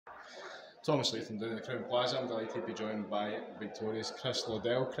Thomas Latham down at the Crowne Plaza. I'm delighted to be joined by victorious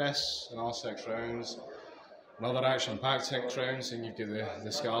Liddell. Chris, in all 6 rounds, another action-packed 6 rounds, and you've got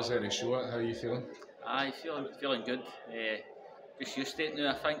the scars there to show it. How are you feeling? Aye, feeling good. Just used to it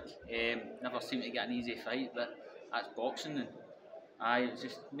now, I think. Never seemed to get an easy fight, but that's boxing. And it's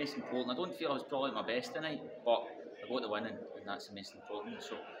just most important. I don't feel I was probably at my best tonight, but I got the win, and that's the most important.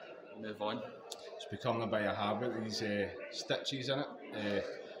 So we'll move on. It's becoming a bit of a habit, these stitches in it.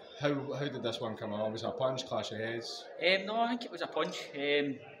 How did this one come along? Was it a punch, clash of heads? No, I think it was a punch.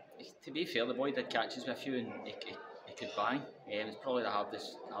 To be fair, the boy did catch us with a few, and he could bang. It's probably the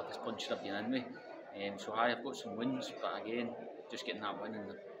hardest puncher I've been in with. So I've got some wins, but again, just getting that win and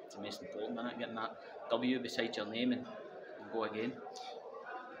the most important in it, getting that W beside your name and go again.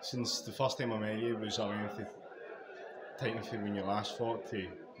 Since the first time I met you, it was a lengthy time from when you last fought to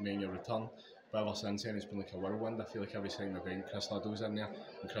making your return. But ever since then, it's been like a whirlwind. I feel like every time event, Chris Liddell's in there,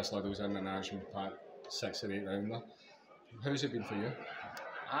 and Chris Liddell's in an action-packed 6 or 8 rounder. How's it been for you?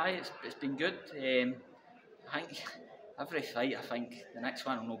 It's been good. I think every fight, I think the next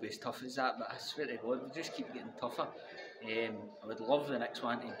one will not be as tough as that, but I swear to God, we just keep getting tougher. I would love the next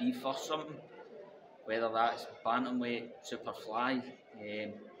one to be for something, whether that's bantamweight, super fly.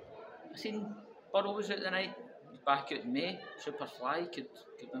 I seen Burrow was out tonight. He's back out in May. Super fly could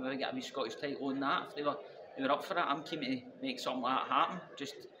maybe get a wee Scottish title on that if they were up for it. I'm keen to make something like that happen.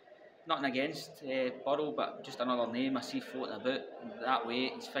 Just nothing against Burrow, but just another name I see floating about that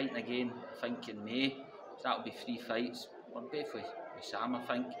way. He's fighting again, I think, in May. So that'll be 3 fights. We're both with Sam, I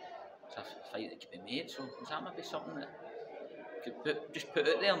think. It's a fight that could be made. So is that maybe something that could just put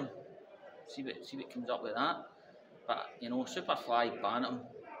out there and see what comes up with that? But you know, Superfly, Bantam.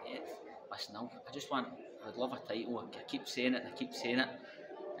 Listen, I would love a title. I keep saying it, and I keep saying it,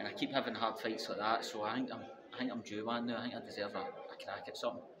 and I keep having hard fights like that. So I think I'm due one now. I think I deserve a crack at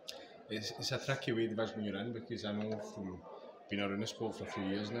something. It's a tricky way division you're in, because I know from being around the sport for a few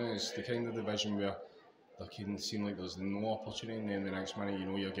years now, it's the kind of division where there can seem like there's no opportunity, and then the next minute you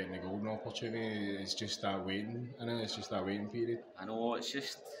know you're getting a golden opportunity. It's just that waiting, it's just that waiting period. I know, it's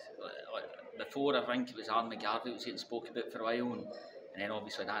just before, I think it was Aaron McGarvey that was getting spoke about for a while, and then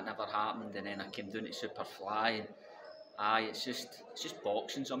obviously that never happened, and then I came down to Superfly, and it's just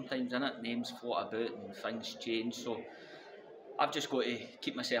boxing sometimes, innit? Names float about and things change, so I've just got to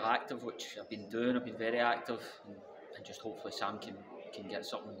keep myself active, which I've been doing. I've been very active, and just hopefully Sam can get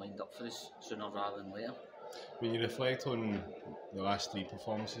something lined up for us sooner rather than later. When you reflect on the last 3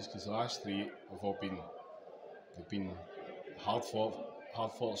 performances, because the last 3 have been hard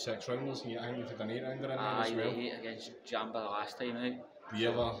fought 6 rounders, and I think you've had an 8 rounder in there as well. 8 against Jamba the last time out. Do you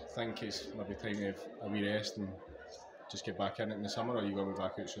ever think it's maybe time to have a wee rest and just get back in it in the summer, or are you going to be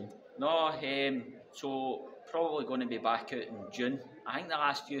back out soon? No, so probably going to be back out in June. I think the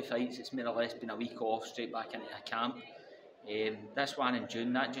last few fights it's more or less been a week off, straight back into a camp. This one in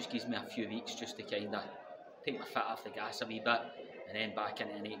June, that just gives me a few weeks just to kind of take my foot off the gas a wee bit, and then back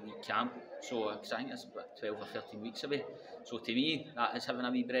into an 8-week camp. So, because I think it's about 12 or 13 weeks away. So to me, that is having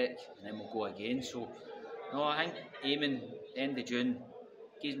a wee break, and then we'll go again. So, no, I think aiming end of June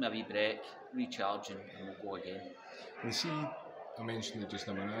gives me a wee break, recharging, and we'll go again. And see, I mentioned it just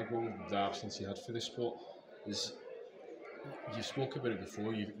a minute ago, the absence you had for the sport. You spoke about it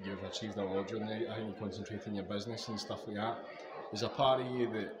before, you've achieved a lot during the night. I think you concentrate on your business and stuff like that. Is a part of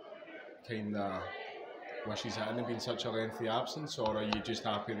you that kind of wishes it hadn't been such a lengthy absence, or are you just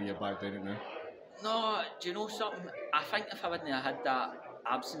happy that you're back down it now? No, do you know something? I think if I wouldn't have had that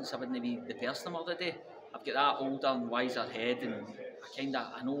absence, I wouldn't be the person I'm today. I've got that older and wiser head, and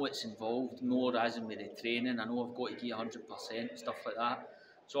I know it's involved more as in with the training. I know I've got to give 100%, stuff like that.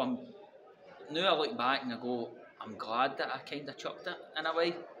 So now I look back and I go, I'm glad that I kind of chucked it in a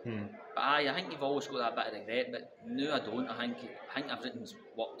way. But I think you've always got that bit of regret, but now I don't. I think everything's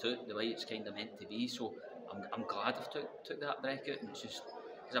worked out the way it's kind of meant to be. So I'm glad I've took that break out, and it's just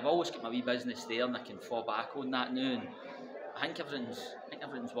because I've always got my wee business there, and I can fall back on that now. And I think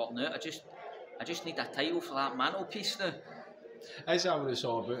everything's working out. I just need a title for that mantelpiece now. Is that what it's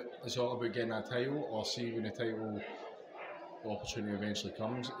all about? It's all about getting that title, or see when the title opportunity eventually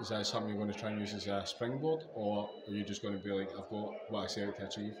comes, is that something you're going to try and use as a springboard, or are you just going to be like, I've got what I set out to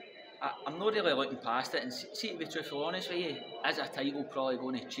achieve? I'm not really looking past it, and see, to be truthfully honest with you, is a title probably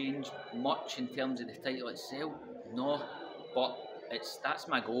going to change much in terms of the title itself? No, but that's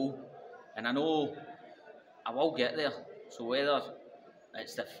my goal, and I know I will get there. So whether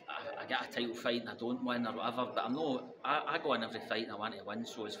it's if I get a title fight and I don't win or whatever, but I go in every fight and I want to win.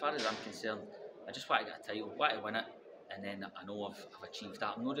 So as far as I'm concerned, I just want to get a title, want to win it, and then I know I've achieved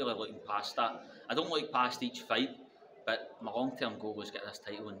that. I'm not really looking past that. I don't look past each fight, but my long-term goal was get this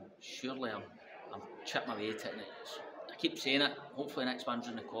title, and surely I'm chipping away to it. And I keep saying it. Hopefully, the next one's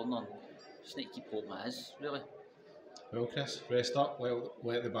in the corner. And just need to keep hoping it is, really. Well, Chris, rest up,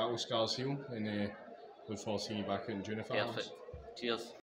 let the battle scars heal, and look forward to seeing you back in June if that happens. Perfect. Cheers.